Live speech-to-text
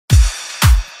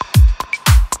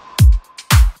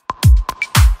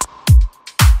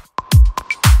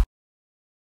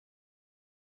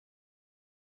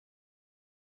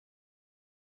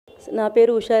నా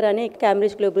పేరు Usharani,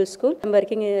 Camritz Global School. I'm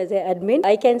working as an admin.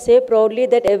 I can say proudly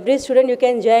that every student you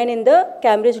can join in the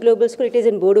Camritz Global School. It is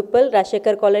in Boduppal,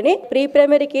 Rajshekhar Colony.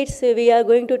 Pre-primary kids we are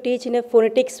going to teach in a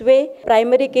phonetics way.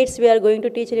 Primary kids we are going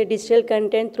to teach in a digital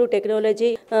content through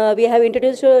technology. We have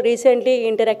introduced recently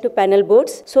interactive panel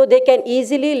boards, so they can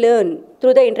easily learn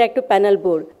through the interactive panel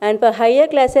board. And for higher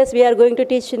classes we are going to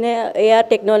teach in AR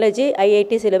technology,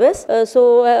 IIT syllabus.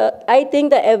 I think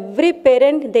that every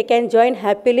parent they can join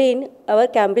happily in our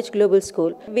Camritz Global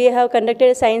School. We have conducted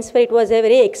a science fair. It was a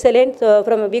very excellent.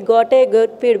 We got a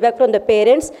good feedback from the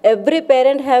parents. Every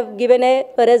parent have given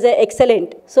for us a excellent.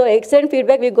 So excellent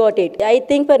feedback we got it. I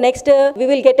think for next we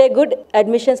will get a good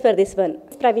admissions for this one.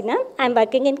 Pravina, I am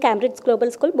working in Camritz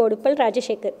Global School, Boduppal,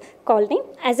 Rajshekhar Colony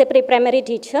as a pre-primary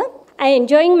teacher. I am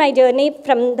enjoying my journey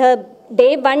from the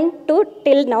day 1 to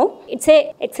till now. It's a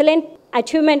excellent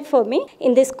achievement for me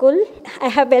in this school. I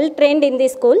have well trained in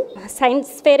this school. Science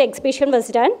fair exhibition was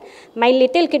done. My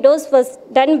little kiddos was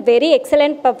done very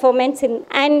excellent performance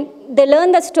and they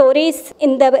learn the stories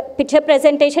in the picture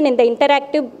presentation in the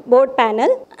interactive board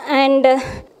panel. And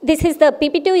this is the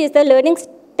PP2 is the learning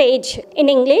stage in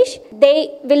English. They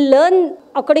will learn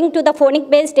according to the phonic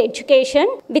based education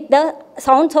with the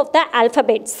sounds of the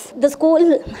alphabets. The school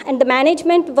and the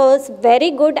management was very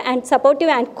good and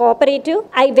supportive and cooperative.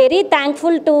 I very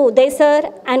thankful to they sir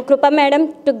and Krupa madam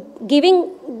to giving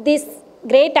this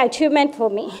great achievement for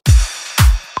me.